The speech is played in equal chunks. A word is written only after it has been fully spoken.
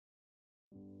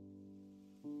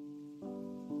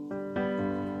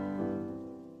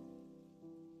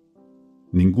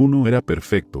Ninguno era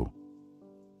perfecto.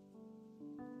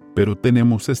 Pero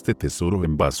tenemos este tesoro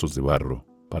en vasos de barro,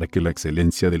 para que la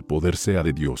excelencia del poder sea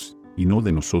de Dios, y no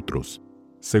de nosotros.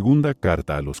 Segunda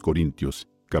carta a los Corintios,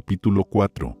 capítulo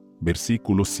 4,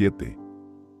 versículo 7.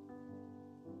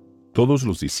 Todos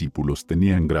los discípulos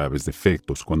tenían graves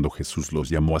defectos cuando Jesús los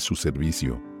llamó a su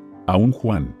servicio. Aún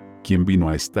Juan, quien vino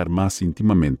a estar más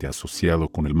íntimamente asociado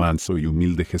con el manso y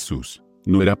humilde Jesús,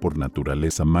 no era por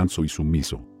naturaleza manso y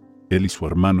sumiso. Él y su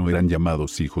hermano eran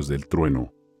llamados hijos del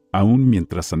trueno. Aún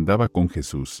mientras andaba con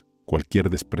Jesús, cualquier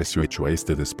desprecio hecho a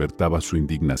éste despertaba su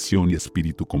indignación y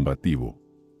espíritu combativo.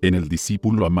 En el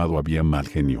discípulo amado había mal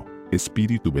genio,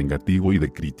 espíritu vengativo y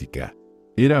de crítica.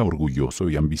 Era orgulloso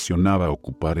y ambicionaba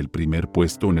ocupar el primer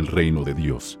puesto en el reino de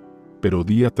Dios. Pero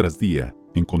día tras día,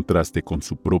 en contraste con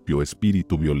su propio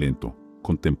espíritu violento,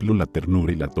 contempló la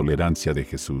ternura y la tolerancia de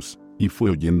Jesús, y fue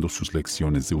oyendo sus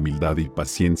lecciones de humildad y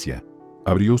paciencia.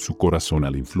 Abrió su corazón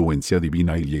a la influencia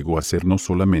divina y llegó a ser no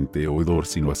solamente oidor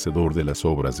sino hacedor de las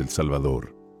obras del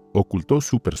Salvador. Ocultó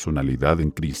su personalidad en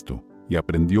Cristo, y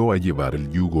aprendió a llevar el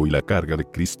yugo y la carga de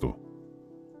Cristo.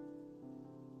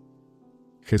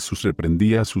 Jesús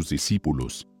reprendía a sus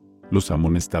discípulos, los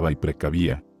amonestaba y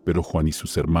precavía, pero Juan y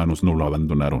sus hermanos no lo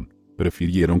abandonaron,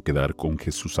 prefirieron quedar con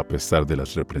Jesús a pesar de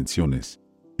las reprensiones.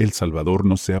 El Salvador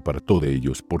no se apartó de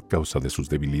ellos por causa de sus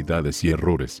debilidades y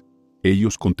errores.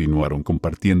 Ellos continuaron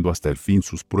compartiendo hasta el fin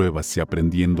sus pruebas y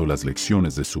aprendiendo las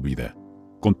lecciones de su vida.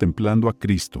 Contemplando a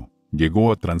Cristo,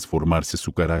 llegó a transformarse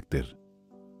su carácter.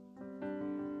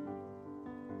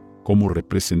 Como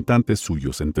representantes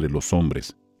suyos entre los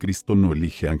hombres, Cristo no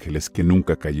elige ángeles que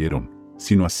nunca cayeron,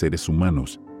 sino a seres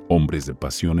humanos, hombres de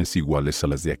pasiones iguales a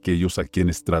las de aquellos a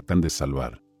quienes tratan de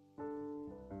salvar.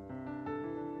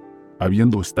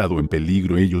 Habiendo estado en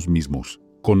peligro ellos mismos,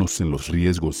 conocen los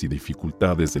riesgos y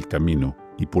dificultades del camino,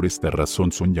 y por esta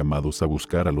razón son llamados a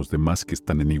buscar a los demás que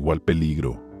están en igual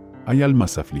peligro. Hay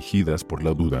almas afligidas por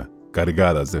la duda,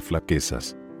 cargadas de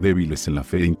flaquezas, débiles en la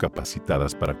fe e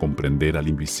incapacitadas para comprender al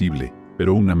invisible,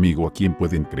 pero un amigo a quien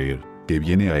pueden creer, que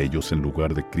viene a ellos en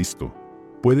lugar de Cristo,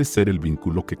 puede ser el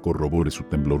vínculo que corrobore su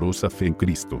temblorosa fe en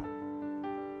Cristo.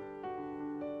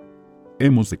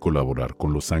 Hemos de colaborar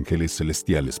con los ángeles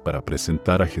celestiales para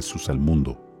presentar a Jesús al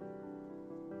mundo.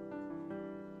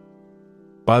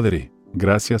 Padre,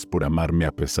 gracias por amarme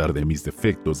a pesar de mis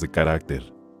defectos de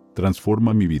carácter.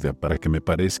 Transforma mi vida para que me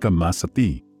parezca más a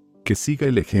ti, que siga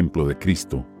el ejemplo de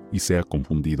Cristo y sea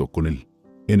confundido con Él.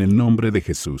 En el nombre de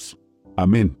Jesús.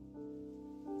 Amén.